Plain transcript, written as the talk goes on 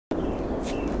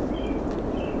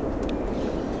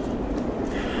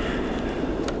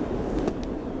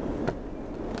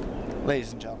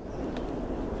Ladies and gentlemen,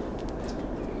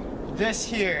 this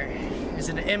here is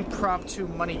an impromptu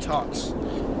money talks.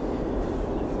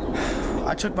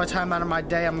 I took my time out of my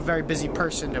day. I'm a very busy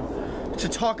person to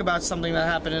talk about something that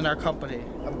happened in our company.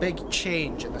 A big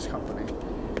change in this company.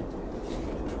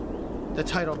 The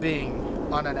title being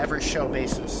on an every show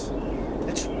basis.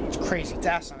 It's crazy, it's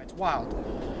asinine, it's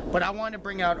wild. But I wanted to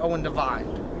bring out Owen Devine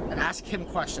and ask him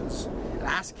questions. And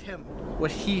ask him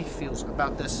what he feels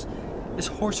about this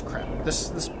horse crap,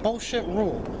 this bullshit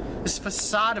rule, this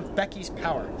facade of Becky's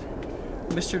power.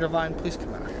 Mr. Devine, please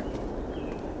come out here.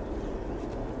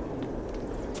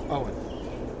 Owen,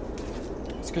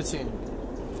 it's good seeing you.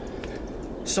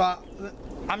 So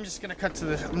I'm just gonna cut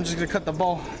the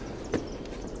ball.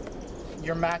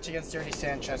 Your match against Dirty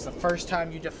Sanchez, the first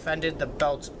time you defended the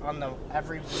belt on the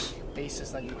every week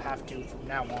basis that you have to from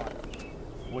now on.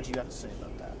 What do you have to say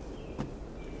about that?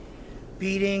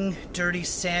 Beating Dirty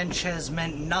Sanchez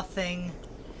meant nothing.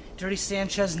 Dirty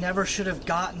Sanchez never should have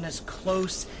gotten as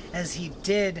close as he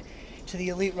did to the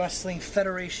Elite Wrestling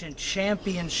Federation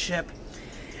Championship.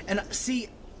 And see,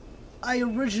 I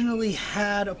originally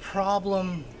had a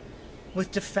problem with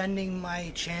defending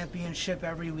my championship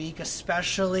every week,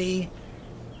 especially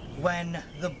when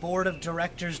the board of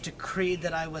directors decreed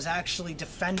that I was actually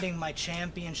defending my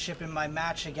championship in my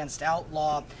match against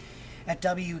Outlaw at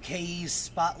WKE's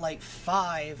Spotlight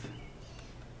 5.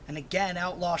 And again,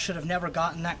 Outlaw should have never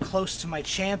gotten that close to my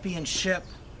championship.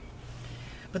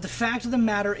 But the fact of the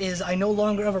matter is, I no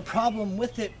longer have a problem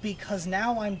with it because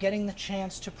now I'm getting the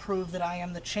chance to prove that I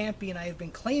am the champion I have been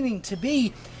claiming to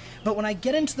be. But when I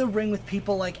get into the ring with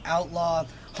people like Outlaw,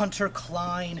 Hunter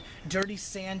Klein, Dirty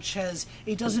Sanchez,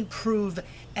 it doesn't prove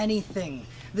anything.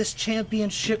 This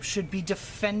championship should be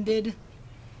defended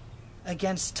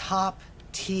against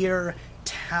top-tier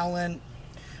talent,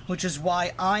 which is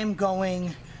why I'm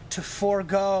going to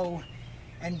forego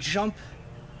and jump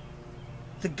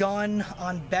the gun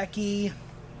on Becky,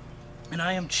 and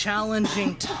I am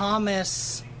challenging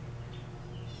Thomas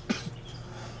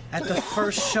at the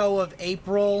first show of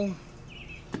April.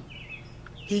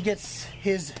 He gets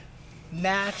his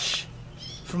match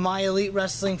for my Elite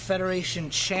Wrestling Federation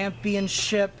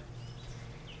Championship.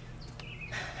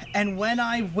 And when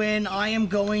I win, I am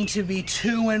going to be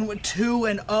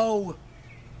 2-0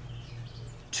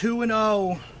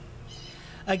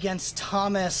 against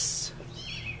Thomas.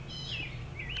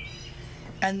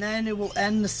 And then it will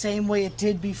end the same way it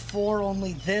did before,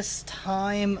 only this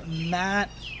time, Matt,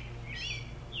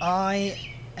 I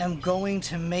am going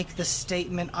to make the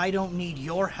statement, I don't need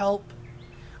your help.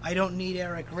 I don't need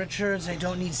Eric Richards. I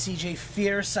don't need CJ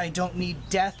Fierce. I don't need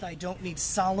Death. I don't need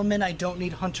Solomon. I don't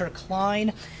need Hunter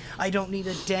Klein. I don't need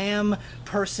a damn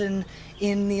person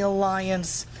in the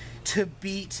Alliance to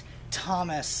beat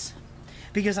Thomas.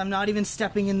 Because I'm not even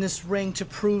stepping in this ring to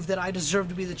prove that I deserve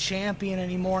to be the champion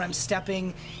anymore. I'm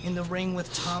stepping in the ring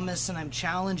with Thomas, and I'm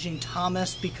challenging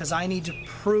Thomas because I need to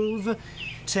prove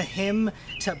to him,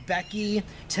 to Becky,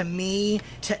 to me,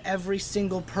 to every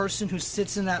single person who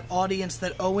sits in that audience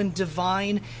that Owen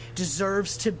Devine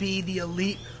deserves to be the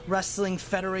Elite Wrestling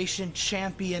Federation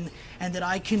champion, and that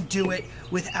I can do it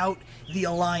without the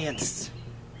Alliance.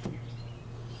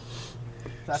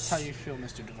 That's how you feel,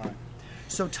 Mr. Devine.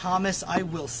 So Thomas, I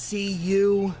will see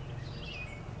you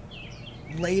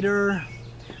later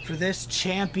for this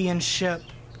championship.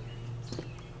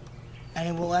 And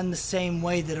it will end the same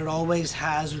way that it always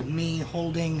has, with me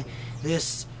holding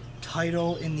this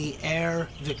title in the air,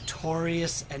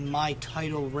 victorious, and my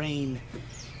title reign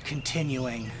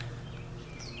continuing.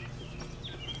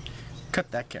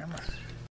 Cut that camera.